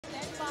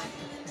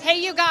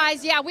Hey, you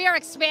guys, yeah, we are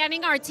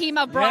expanding our team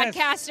of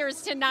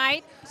broadcasters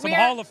tonight. Some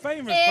Hall of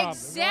Famers,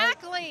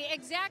 exactly, probably, right?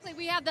 Exactly.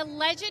 We have the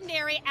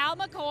legendary Al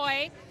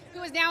McCoy,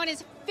 who is now in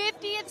his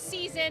 50th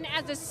season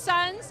as the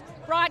Suns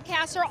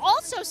broadcaster,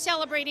 also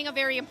celebrating a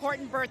very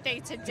important birthday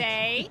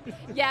today.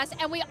 Yes,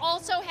 and we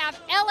also have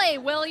LA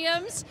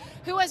Williams,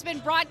 who has been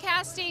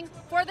broadcasting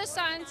for the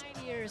Suns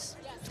years.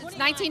 Since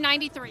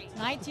 1993.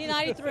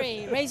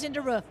 1993, raising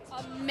the roof.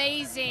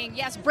 Amazing.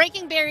 Yes,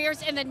 breaking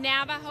barriers in the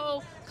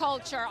Navajo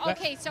culture.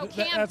 Okay, so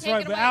Cam, that's take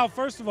right. it But away. Al,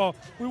 first of all,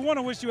 we want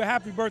to wish you a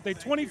happy birthday.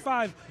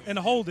 25 and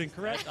holding,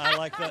 correct? I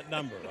like that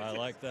number. I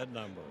like that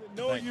number.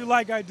 Knowing you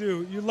like I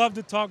do, you love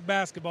to talk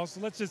basketball. So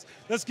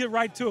let's get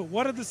right to it.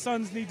 What do the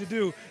Suns need to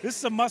do? This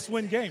is a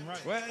must-win game,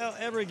 right? Well,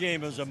 every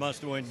game is a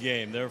must-win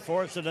game. They're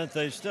fortunate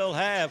they still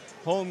have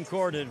home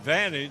court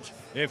advantage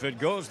if it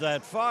goes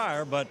that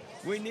far, but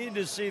we need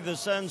to see the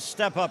Suns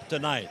step up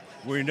tonight.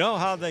 We know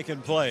how they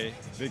can play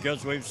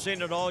because we've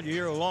seen it all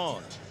year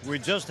long. We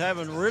just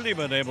haven't really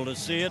been able to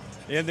see it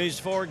in these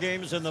 4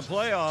 games in the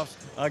playoffs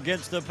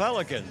against the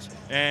Pelicans,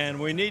 and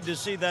we need to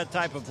see that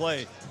type of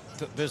play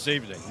this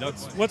evening.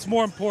 What's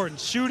more important,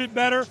 shoot it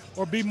better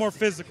or be more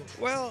physical?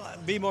 Well,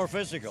 be more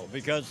physical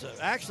because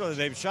actually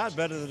they've shot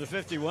better than the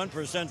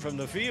 51% from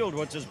the field,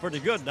 which is pretty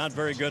good. Not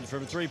very good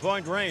from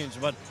three-point range,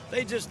 but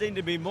they just need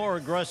to be more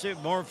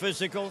aggressive, more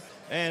physical,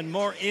 and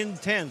more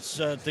intense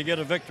to get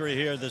a victory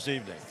here this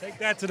evening. Take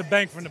that to the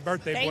bank from the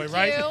birthday boy,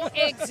 right? Thank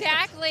you.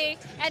 Exactly.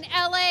 And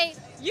LA,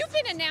 you've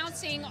been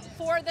announcing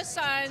for the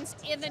Suns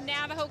in the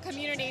Navajo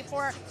community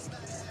for,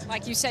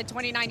 like you said,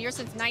 29 years,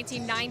 since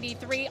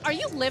 1993. Are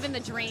you living the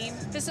dream?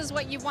 This is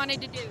what you wanted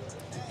to do?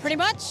 Pretty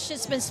much.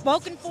 It's been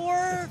spoken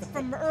for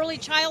from early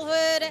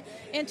childhood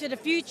into the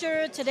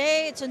future.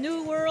 Today, it's a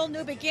new world,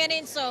 new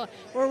beginning, so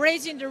we're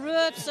raising the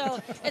roof,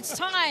 so it's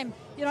time.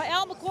 You know,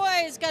 Al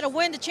McCoy has got to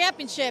win the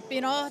championship,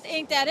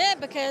 ain't that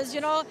it? Because,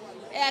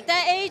 at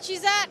that age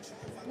he's at,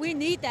 we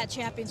need that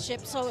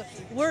championship, so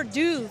we're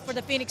due for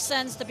the Phoenix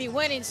Suns to be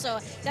winning, so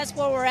that's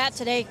where we're at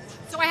today.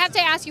 So I have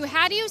to ask you,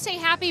 how do you say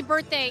happy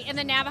birthday in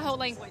the Navajo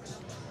language?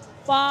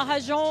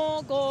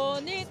 Bahajon go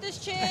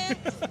nitishchin,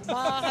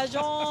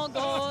 Bahajon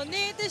go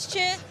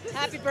nitishchin.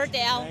 Happy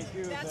birthday, Al. Thank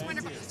you. That's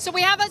wonderful. So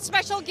we have a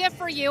special gift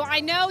for you. I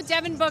know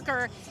Devin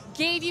Booker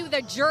gave you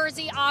the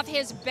jersey off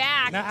his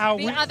back Now,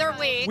 Al, other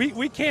week.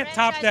 We can't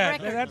top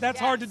that. Record.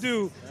 That's hard to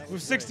do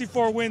with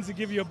 64 wins to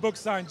give you a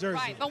book-signed jersey.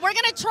 Right, but we're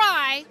going to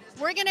try.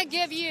 We're going to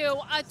give you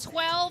a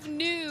 12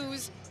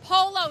 News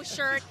polo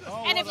shirt,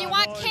 and if you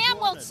want, Cam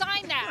will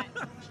sign that.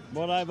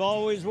 What I've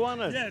always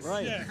wanted. Yes,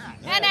 right. yes.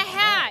 And a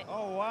hat.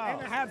 Oh, wow.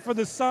 And a hat for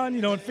the sun,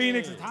 in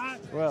Phoenix, it's hot.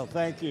 Well,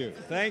 thank you.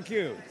 Thank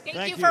you.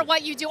 Thank you for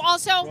what you do.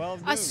 Also, Well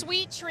a done.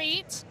 sweet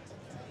treat.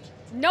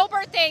 No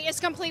birthday is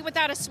complete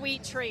without a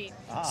sweet treat.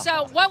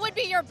 So what would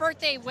be your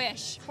birthday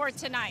wish for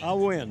tonight? A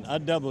win, a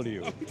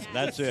W.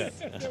 That's it.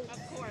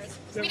 Of course.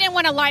 We didn't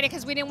want to light it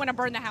because we didn't want to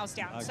burn the house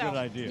down. A So, good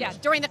idea. Yeah,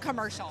 during the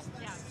commercial.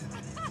 Yeah.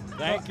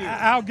 Thank you.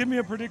 Al, give me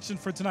a prediction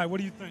for tonight. What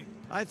do you think?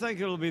 I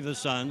think it'll be the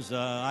Suns.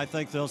 I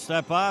think they'll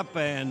step up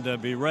and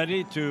be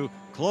ready to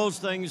close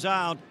things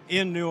out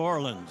in New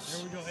Orleans.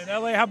 Here we go.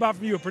 In LA, how about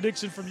from you? A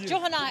prediction from you?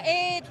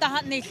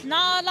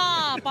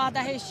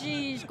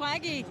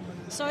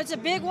 So it's a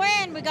big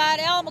win. We got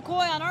Al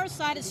McCoy on our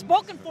side. It's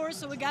spoken for,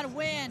 so we got to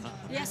win.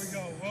 Yes.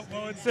 Here we go.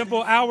 Well, it's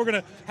simple. Al, we're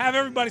going to have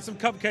everybody some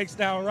cupcakes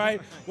now, all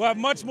right? We'll have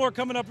much more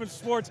coming up in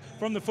sports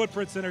from the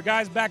Footprint Center.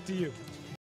 Guys, back to you.